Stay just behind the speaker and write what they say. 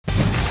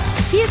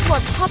Here's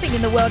what's popping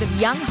in the world of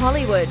young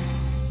Hollywood.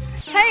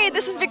 Hey,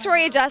 this is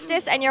Victoria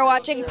Justice, and you're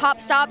watching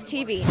PopStop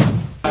TV.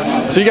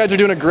 So you guys are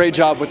doing a great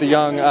job with the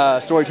Young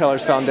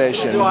Storytellers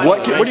Foundation.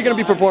 What are you going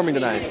to be performing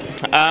tonight?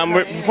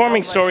 We're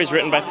performing stories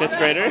written by 5th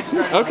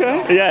graders.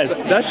 Okay.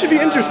 Yes. That should be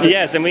interesting.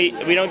 Yes, and we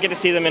don't get to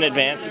see them in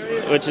advance,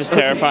 which is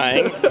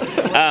terrifying.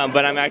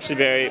 But I'm actually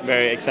very,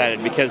 very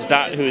excited because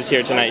Dot, who is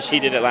here tonight, she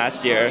did it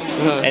last year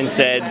and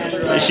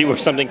said she wore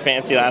something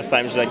fancy last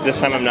time. She's like, this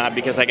time I'm not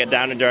because I got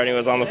down and dirty and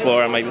was on the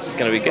floor. I'm like, this is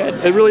going to be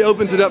good. It really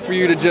opens it up for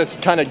you to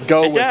just kind of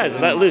go with it. It does,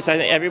 let loose. I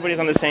think everybody's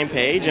on the same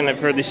page, and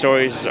I've heard these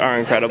stories are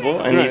incredible,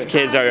 and these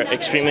kids are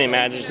extremely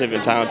imaginative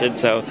and talented,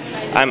 so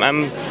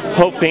I'm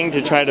hoping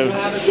to try to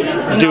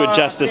do it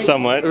justice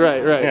somewhat.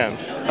 Right.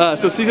 Yeah.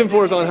 So season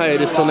 4 is on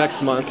hiatus till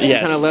next month.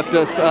 Yes. You kind of left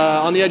us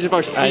on the edge of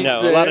our seats. I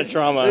know, there. a lot of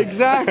drama.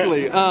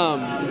 Exactly.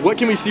 What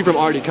can we see from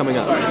Artie coming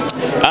up?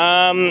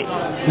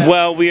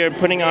 Well, we are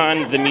putting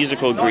on the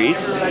musical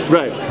Grease.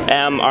 Right.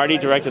 Artie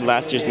directed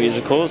last year's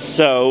musical,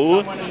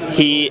 so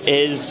he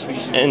is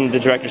in the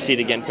director's seat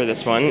again for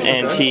this one,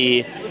 and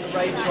he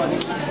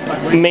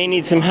may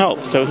need some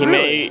help, so he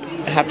may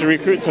have to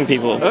recruit some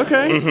people.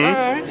 Okay, all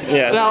right.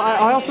 Yes. Now,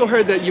 I also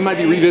heard that you might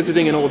be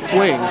revisiting an old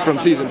fling from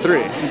season 3.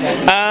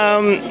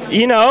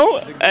 You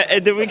know,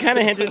 we kind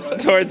of hinted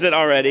towards it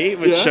already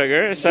with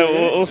Sugar, so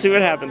we'll see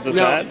what happens with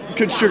that.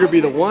 Could Sugar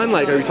be the one?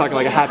 Like, are we talking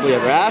like a happily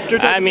ever after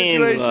type of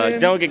situation?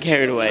 Look, don't get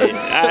carried away.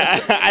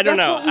 I don't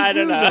know. I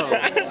don't know.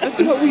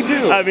 That's what we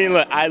do. I mean,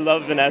 look, I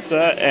love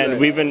Vanessa, and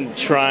we've been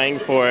trying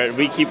for it.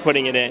 We keep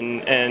putting it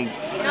in and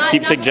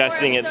keep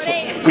suggesting it.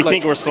 We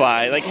think we're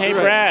sly. Like, hey,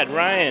 Brad,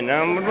 Ryan,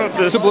 what about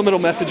this? Subliminal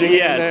messaging.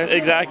 Yes,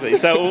 exactly.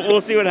 So we'll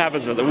see what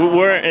happens with it.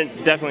 We're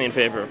definitely in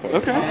favor of it.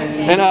 Okay.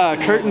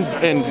 And Kurt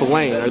and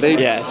Blaine, are they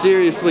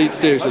seriously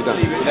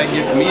done?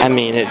 I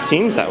mean, it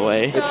seems that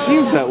way. It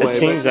seems that way. It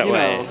seems that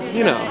way.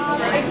 You know.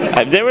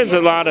 There was a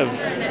lot of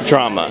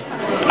drama.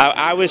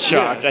 I was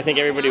shocked. I think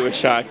everybody was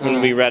shocked when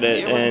we read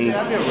it, and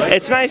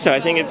it's nice though. I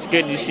think it's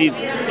good to see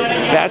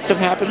bad stuff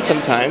happen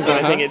sometimes,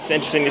 and I think it's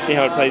interesting to see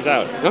how it plays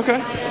out.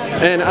 Okay.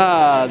 And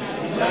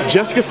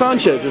Jessica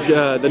Sanchez is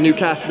the new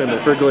cast member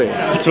for GLEE.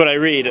 That's what I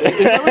read. Is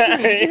that what you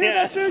read? Did you hear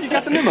that too? You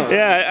got the memo?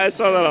 Yeah, I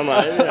saw that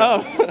online.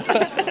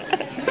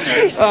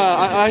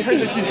 I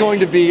heard that she's going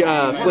to be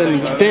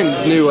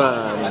Finn's new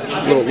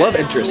little love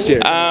interest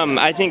here.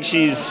 I think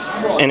she's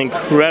an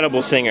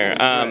incredible singer.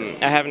 I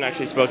haven't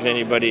actually spoken to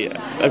anybody,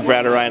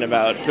 Brad or Ryan,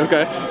 about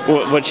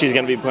what she's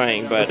going to be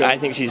playing, but I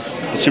think she's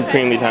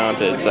supremely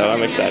talented, so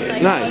I'm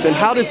excited. Nice. And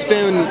how's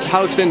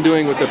Finn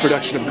doing with the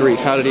production of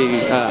Grease? How did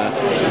he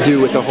do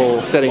with the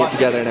whole setting it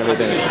together and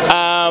everything?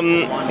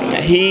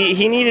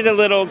 He needed a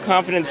little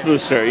confidence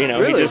booster. You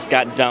know, he just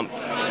got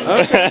dumped.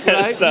 Okay,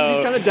 right. So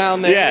he's kind of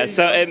down there. Yeah,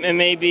 so it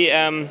may be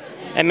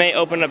it may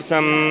open up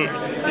some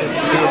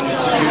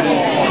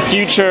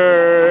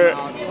future.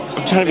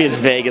 I'm trying to be as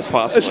vague as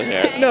possible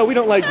here. No, we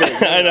don't like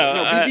vague. I know.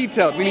 No, be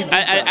detailed. We need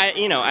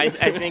detail. I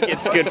think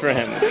it's good for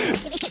him.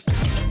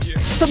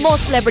 For more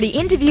celebrity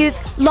interviews,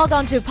 log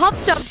on to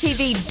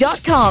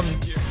PopStopTV.com.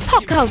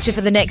 Pop culture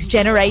for the next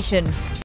generation.